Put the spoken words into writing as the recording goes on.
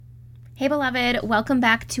Hey beloved, welcome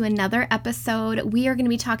back to another episode. We are going to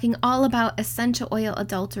be talking all about essential oil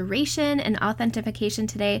adulteration and authentication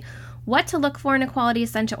today, what to look for in a quality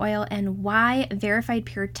essential oil, and why verified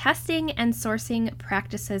pure testing and sourcing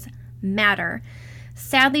practices matter.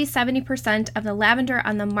 Sadly, 70% of the lavender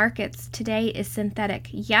on the markets today is synthetic.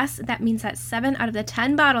 Yes, that means that 7 out of the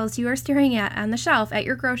 10 bottles you are staring at on the shelf at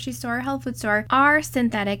your grocery store or health food store are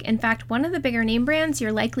synthetic. In fact, one of the bigger name brands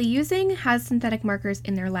you're likely using has synthetic markers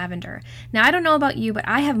in their lavender. Now, I don't know about you, but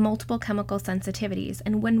I have multiple chemical sensitivities.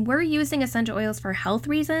 And when we're using essential oils for health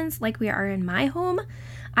reasons, like we are in my home,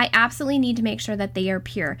 I absolutely need to make sure that they are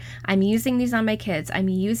pure. I'm using these on my kids. I'm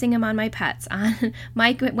using them on my pets, on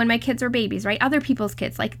when my kids are babies, right? Other people's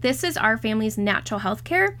kids. Like, this is our family's natural health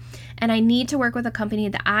care, and I need to work with a company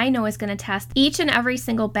that I know is going to test each and every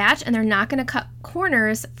single batch, and they're not going to cut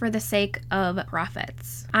corners for the sake of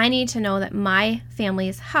profits. I need to know that my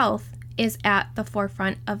family's health is at the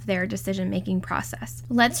forefront of their decision-making process.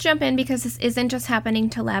 Let's jump in, because this isn't just happening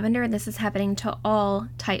to lavender. This is happening to all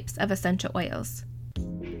types of essential oils.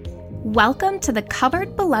 Welcome to the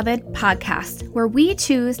Covered Beloved podcast, where we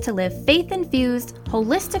choose to live faith-infused,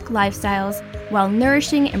 holistic lifestyles while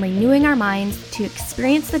nourishing and renewing our minds to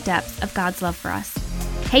experience the depths of God's love for us.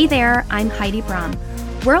 Hey there, I'm Heidi Brahm,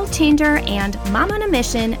 world changer and mom on a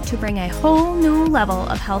mission to bring a whole new level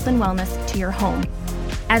of health and wellness to your home.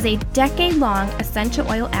 As a decade-long essential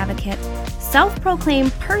oil advocate,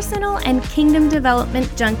 self-proclaimed personal and kingdom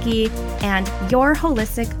development junkie, and your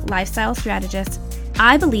holistic lifestyle strategist,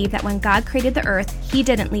 I believe that when God created the earth, He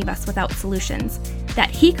didn't leave us without solutions, that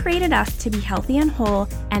He created us to be healthy and whole,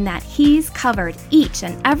 and that He's covered each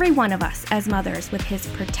and every one of us as mothers with His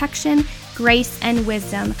protection, grace, and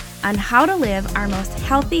wisdom on how to live our most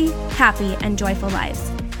healthy, happy, and joyful lives.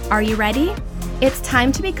 Are you ready? It's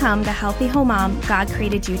time to become the healthy home mom God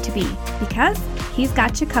created you to be, because He's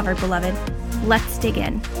got you covered, beloved. Let's dig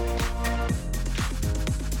in.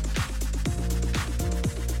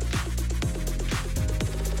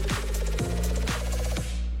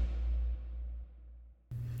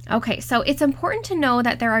 Okay, so it's important to know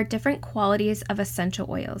that there are different qualities of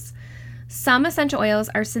essential oils. Some essential oils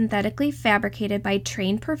are synthetically fabricated by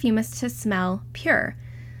trained perfumists to smell pure.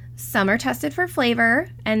 Some are tested for flavor,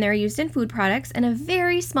 and they're used in food products, and a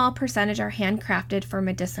very small percentage are handcrafted for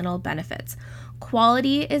medicinal benefits.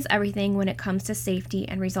 Quality is everything when it comes to safety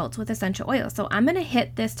and results with essential oils. So I'm going to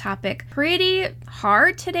hit this topic pretty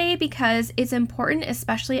hard today because it's important,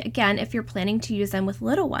 especially, again, if you're planning to use them with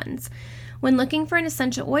little ones. When looking for an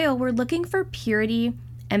essential oil, we're looking for purity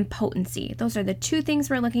and potency. Those are the two things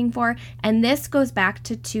we're looking for, and this goes back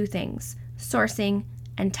to two things: sourcing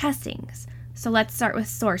and testings. So let's start with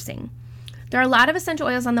sourcing. There are a lot of essential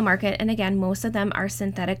oils on the market, and again, most of them are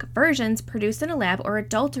synthetic versions produced in a lab or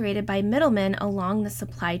adulterated by middlemen along the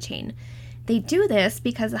supply chain. They do this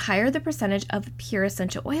because the higher the percentage of pure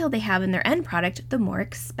essential oil they have in their end product, the more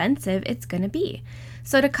expensive it's going to be.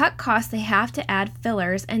 So to cut costs, they have to add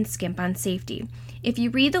fillers and skimp on safety. If you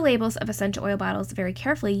read the labels of essential oil bottles very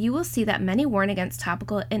carefully, you will see that many warn against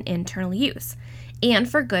topical and internal use. And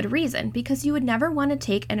for good reason, because you would never want to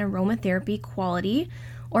take an aromatherapy quality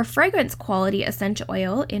or fragrance quality essential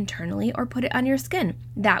oil internally or put it on your skin.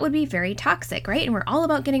 That would be very toxic, right? And we're all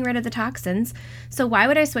about getting rid of the toxins. So why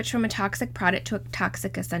would I switch from a toxic product to a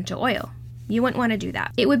toxic essential oil? You wouldn't want to do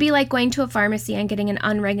that. It would be like going to a pharmacy and getting an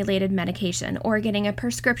unregulated medication or getting a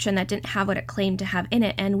prescription that didn't have what it claimed to have in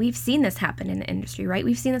it. And we've seen this happen in the industry, right?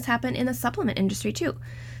 We've seen this happen in the supplement industry too.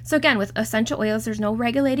 So again, with essential oils, there's no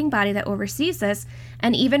regulating body that oversees this.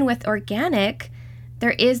 And even with organic,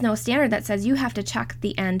 there is no standard that says you have to check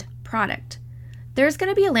the end product. There's going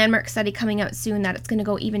to be a landmark study coming out soon that it's going to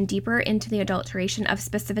go even deeper into the adulteration of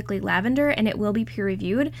specifically lavender, and it will be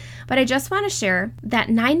peer-reviewed. But I just want to share that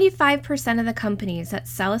 95% of the companies that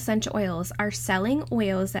sell essential oils are selling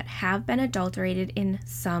oils that have been adulterated in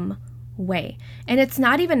some way. And it's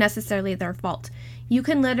not even necessarily their fault. You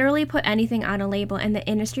can literally put anything on a label, and the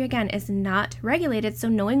industry, again, is not regulated, so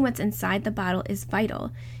knowing what's inside the bottle is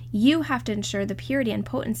vital. You have to ensure the purity and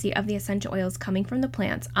potency of the essential oils coming from the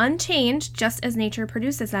plants, unchanged, just as nature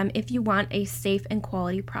produces them, if you want a safe and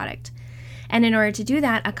quality product. And in order to do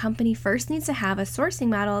that, a company first needs to have a sourcing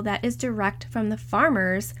model that is direct from the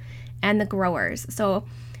farmers and the growers. So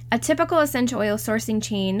a typical essential oil sourcing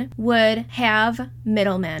chain would have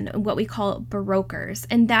middlemen, what we call brokers,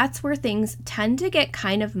 and that's where things tend to get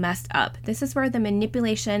kind of messed up. This is where the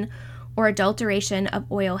manipulation or adulteration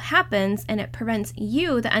of oil happens, and it prevents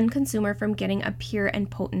you, the end consumer, from getting a pure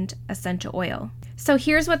and potent essential oil. So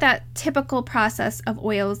here's what that typical process of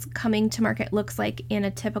oils coming to market looks like in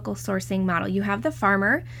a typical sourcing model. You have the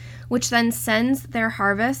farmer, which then sends their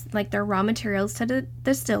harvest, like their raw materials, to the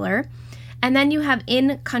distiller. And then you have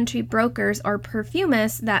in-country brokers or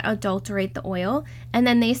perfumists that adulterate the oil, and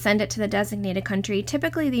then they send it to the designated country,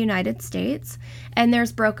 typically the United States. And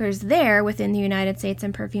there's brokers there within the United States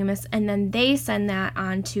and perfumists, and then they send that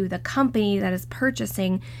on to the company that is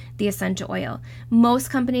purchasing the essential oil. Most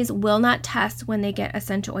companies will not test when they get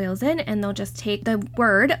essential oils in, and they'll just take the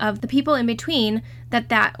word of the people in between that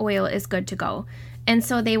that oil is good to go. And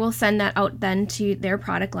so they will send that out then to their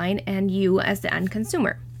product line and you as the end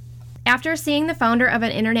consumer. After seeing the founder of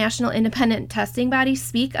an international independent testing body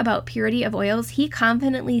speak about purity of oils, he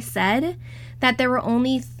confidently said that there were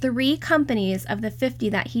only 3 companies of the 50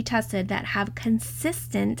 that he tested that have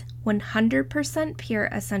consistent 100% pure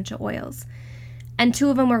essential oils. And 2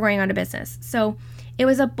 of them were going out of business. So it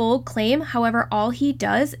was a bold claim. However, all he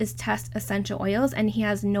does is test essential oils, and he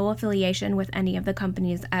has no affiliation with any of the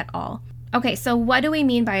companies at all. Okay, so what do we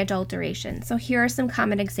mean by adulteration? So here are some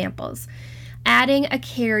common examples. Adding a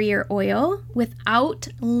carrier oil without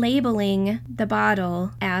labeling the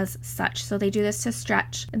bottle as such. So they do this to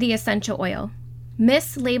stretch the essential oil.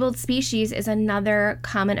 Mislabeled species is another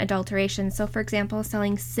common adulteration. So for example,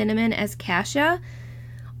 selling cinnamon as cassia,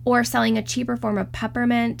 or selling a cheaper form of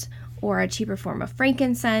peppermint or a cheaper form of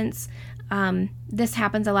frankincense. This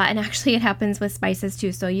happens a lot, and actually it happens with spices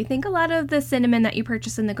too. So you think a lot of the cinnamon that you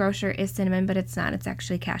purchase in the grocer is cinnamon, but it's not. It's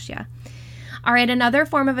actually cassia. All right, another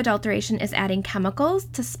form of adulteration is adding chemicals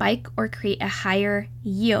to spike or create a higher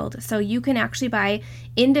yield. So you can actually buy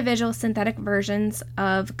individual synthetic versions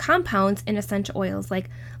of compounds in essential oils,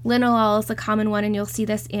 like linalool is a common one, and you'll see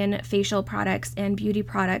this in facial products and beauty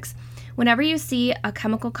products. Whenever you see a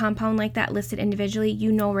chemical compound like that listed individually,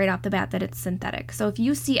 you know right off the bat that it's synthetic. So if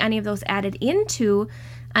you see any of those added into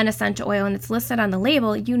an essential oil and it's listed on the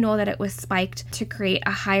label, you know that it was spiked to create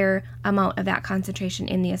a higher amount of that concentration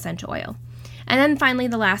in the essential oil. And then finally,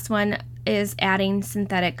 the last one is adding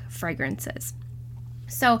synthetic fragrances.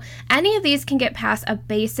 So any of these can get past a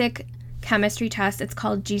basic chemistry test. It's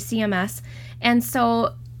called GCMS. And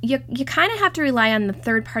so you kind of have to rely on the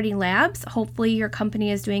third-party labs. Hopefully your company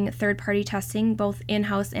is doing third-party testing, both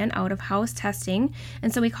in-house and out-of-house testing.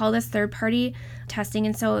 And so we call this third-party testing.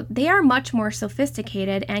 And so they are much more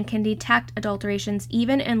sophisticated and can detect adulterations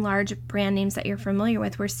even in large brand names that you're familiar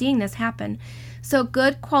with. We're seeing this happen. So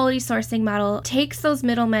good quality sourcing model takes those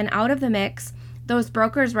middlemen out of the mix, those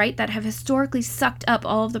brokers, right, that have historically sucked up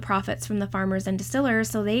all of the profits from the farmers and distillers,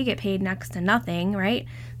 so they get paid next to nothing, right?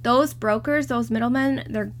 Those brokers, those middlemen,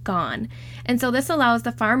 they're gone. And so this allows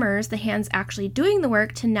the farmers, the hands actually doing the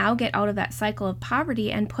work, to now get out of that cycle of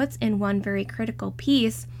poverty, and puts in one very critical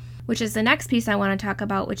piece, which is the next piece I want to talk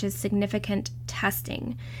about, which is significant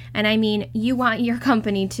testing. And I mean, you want your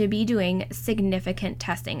company to be doing significant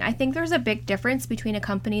testing. I think there's a big difference between a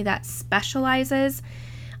company that specializes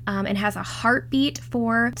and has a heartbeat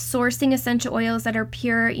for sourcing essential oils that are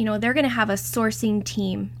pure. You know, they're going to have a sourcing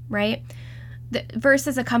team, right?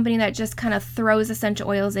 Versus a company that just kind of throws essential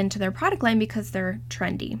oils into their product line because they're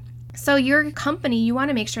trendy. So your company, you want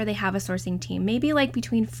to make sure they have a sourcing team, maybe like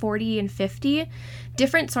between 40 and 50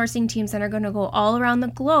 different sourcing teams that are going to go all around the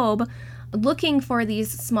globe looking for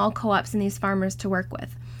these small co-ops and these farmers to work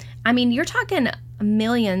with. I mean, you're talking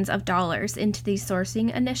millions of dollars into these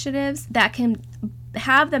sourcing initiatives that can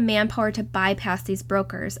have the manpower to bypass these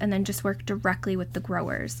brokers and then just work directly with the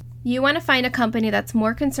growers. You want to find a company that's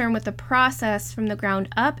more concerned with the process from the ground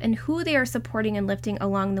up and who they are supporting and lifting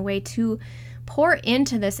along the way to pour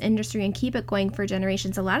into this industry and keep it going for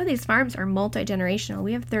generations. A lot of these farms are multi-generational.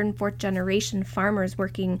 We have 3rd and 4th generation farmers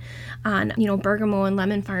working on, bergamot and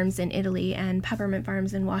lemon farms in Italy and peppermint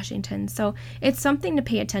farms in Washington. So it's something to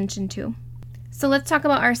pay attention to. So let's talk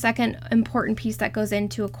about our second important piece that goes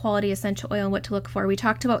into a quality essential oil and what to look for. We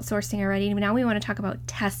talked about sourcing already. Now we want to talk about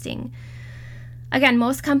testing. Again,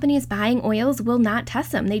 most companies buying oils will not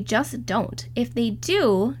test them. They just don't. If they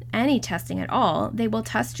do any testing at all, they will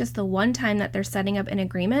test just the one time that they're setting up an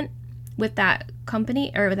agreement with that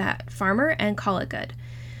company or that farmer and call it good.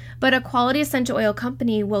 But a quality essential oil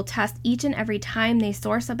company will test each and every time they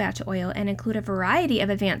source a batch of oil and include a variety of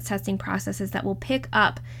advanced testing processes that will pick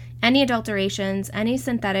up any adulterations, any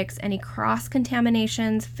synthetics, any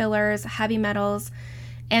cross-contaminations, fillers, heavy metals,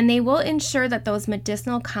 and they will ensure that those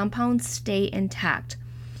medicinal compounds stay intact.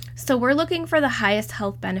 So we're looking for the highest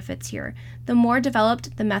health benefits here. The more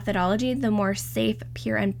developed the methodology, the more safe,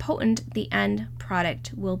 pure, and potent the end product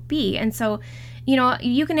product will be. And so,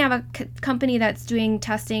 you can have a company that's doing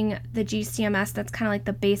testing the GCMS, that's kind of like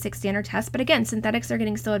the basic standard test. But again, synthetics are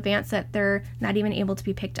getting so advanced that they're not even able to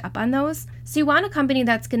be picked up on those. So you want a company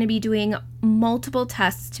that's going to be doing multiple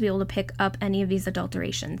tests to be able to pick up any of these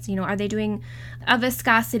adulterations. Are they doing a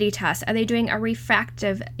viscosity test? Are they doing a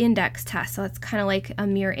refractive index test? So that's kind of like a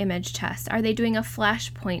mirror image test. Are they doing a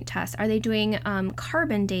flash point test? Are they doing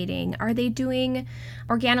carbon dating? Are they doing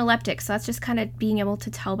organoleptics? So that's just kind of being able to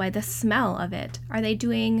tell by the smell of it. Are they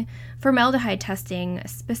doing formaldehyde testing?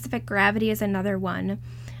 Specific gravity is another one.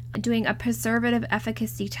 Doing a preservative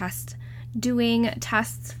efficacy test. Doing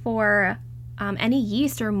tests for any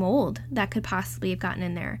yeast or mold that could possibly have gotten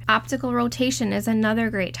in there. Optical rotation is another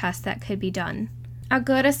great test that could be done. A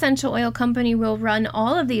good essential oil company will run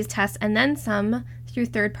all of these tests and then some through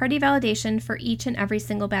third-party validation for each and every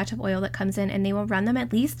single batch of oil that comes in, and they will run them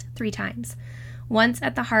at least 3 times. Once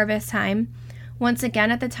at the harvest time, once again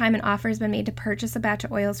at the time an offer has been made to purchase a batch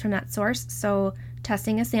of oils from that source, so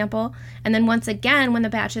testing a sample, and then once again when the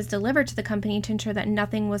batch is delivered to the company to ensure that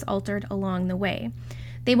nothing was altered along the way.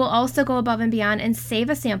 They will also go above and beyond and save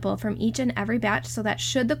a sample from each and every batch so that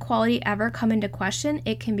should the quality ever come into question,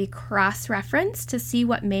 it can be cross-referenced to see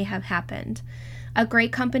what may have happened. A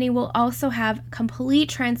great company will also have complete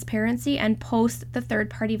transparency and post the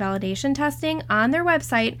third-party validation testing on their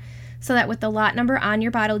website so that with the lot number on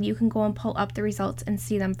your bottle, you can go and pull up the results and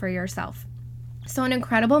see them for yourself. So an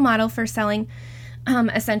incredible model for selling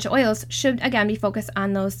essential oils should, again, be focused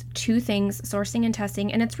on those 2 things, sourcing and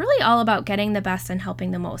testing. And it's really all about getting the best and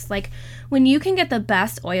helping the most. Like when you can get the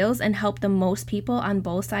best oils and help the most people on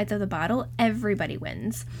both sides of the bottle, everybody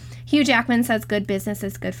wins. Hugh Jackman says good business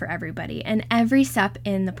is good for everybody. And every step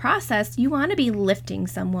in the process, you want to be lifting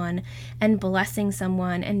someone and blessing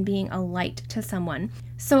someone and being a light to someone.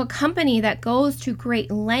 So a company that goes to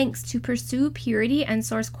great lengths to pursue purity and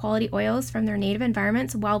source quality oils from their native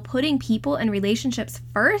environments while putting people and relationships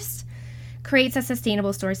first creates a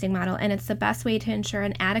sustainable sourcing model, and it's the best way to ensure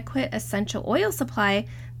an adequate essential oil supply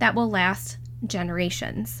that will last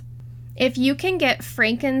generations. If you can get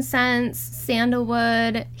frankincense,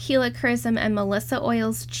 sandalwood, helichrysum, and melissa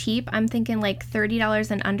oils cheap, I'm thinking like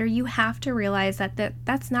 $30 and under, you have to realize that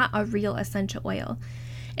that's not a real essential oil.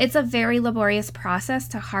 It's a very laborious process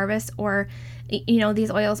to harvest, or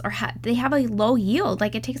these oils they have a low yield.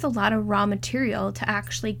 Like it takes a lot of raw material to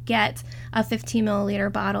actually get a 15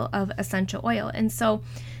 milliliter bottle of essential oil. And so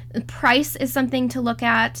price is something to look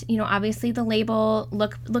at. Obviously the label,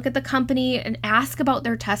 look at the company and ask about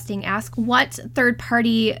their testing. Ask what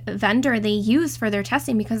third-party vendor they use for their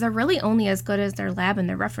testing, because they're really only as good as their lab and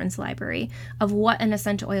their reference library of what an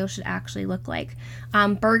essential oil should actually look like.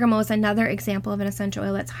 Bergamot is another example of an essential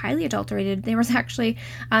oil that's highly adulterated. There was actually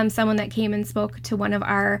someone that came and spoke to one of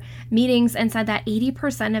our meetings and said that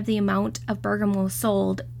 80% of the amount of bergamot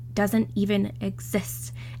sold doesn't even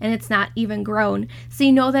exist, and it's not even grown. So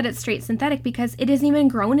you know that it's straight synthetic because it isn't even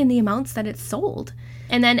grown in the amounts that it's sold.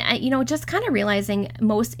 And then, just kind of realizing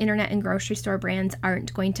most internet and grocery store brands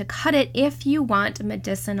aren't going to cut it if you want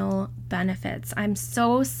medicinal benefits. I'm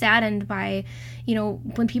so saddened by,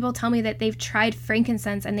 when people tell me that they've tried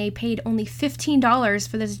frankincense and they paid only $15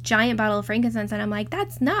 for this giant bottle of frankincense, and I'm like,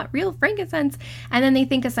 that's not real frankincense. And then they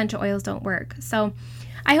think essential oils don't work. So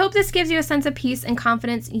I hope this gives you a sense of peace and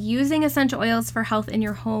confidence using essential oils for health in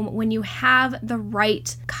your home when you have the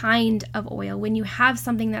right kind of oil, when you have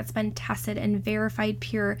something that's been tested and verified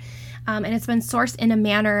pure, and it's been sourced in a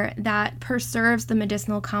manner that preserves the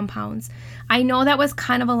medicinal compounds. I know that was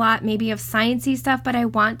kind of a lot maybe of sciencey stuff, but I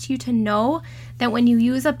want you to know that when you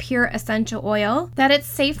use a pure essential oil, that it's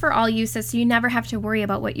safe for all uses, so you never have to worry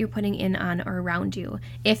about what you're putting in, on, or around you.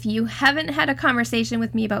 If you haven't had a conversation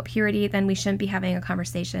with me about purity, then we shouldn't be having a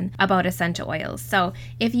conversation about essential oils. So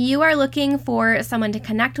if you are looking for someone to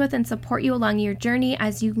connect with and support you along your journey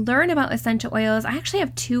as you learn about essential oils, I actually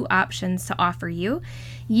have 2 options to offer you.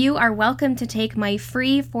 You are welcome to take my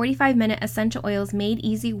free 45-minute Essential Oils Made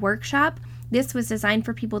Easy workshop. This was designed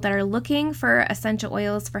for people that are looking for essential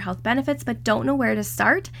oils for health benefits but don't know where to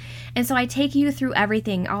start. And so I take you through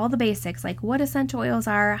everything, all the basics, like what essential oils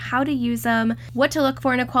are, how to use them, what to look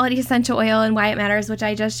for in a quality essential oil and why it matters, which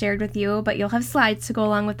I just shared with you, but you'll have slides to go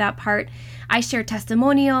along with that part. I share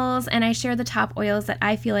testimonials and I share the top oils that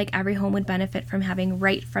I feel like every home would benefit from having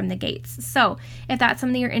right from the gates. So if that's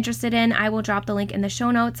something you're interested in, I will drop the link in the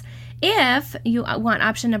show notes. If you want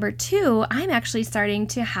option number 2, I'm actually starting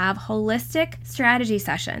to have holistic strategy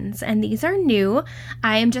sessions, and these are new.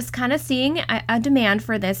 I am just kind of seeing a demand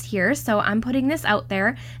for this here, so I'm putting this out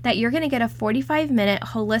there that you're going to get a 45-minute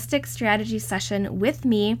holistic strategy session with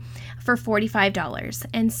me for $45.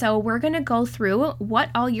 And so we're going to go through what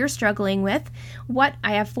all you're struggling with.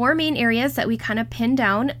 I have 4 main areas that we kind of pin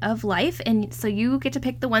down of life, and so you get to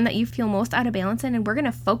pick the one that you feel most out of balance in, and we're going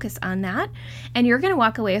to focus on that, and you're going to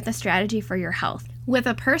walk away with a strategy for your health with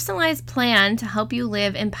a personalized plan to help you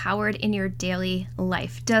live empowered in your daily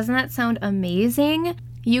life. Doesn't that sound amazing?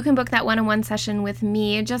 You can book that one-on-one session with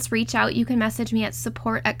me. Just reach out. You can message me at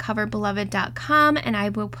support@coveredbeloved.com, and I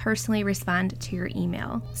will personally respond to your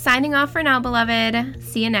email. Signing off for now, beloved.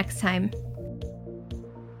 See you next time.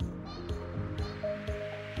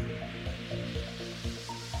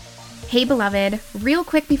 Hey, beloved, real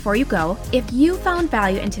quick before you go, if you found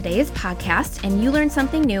value in today's podcast and you learned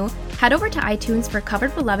something new, head over to iTunes for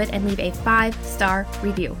Covered Beloved and leave a 5-star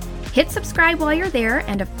review. Hit subscribe while you're there,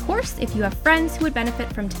 and of course, if you have friends who would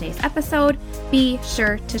benefit from today's episode, be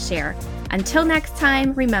sure to share. Until next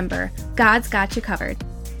time, remember, God's got you covered.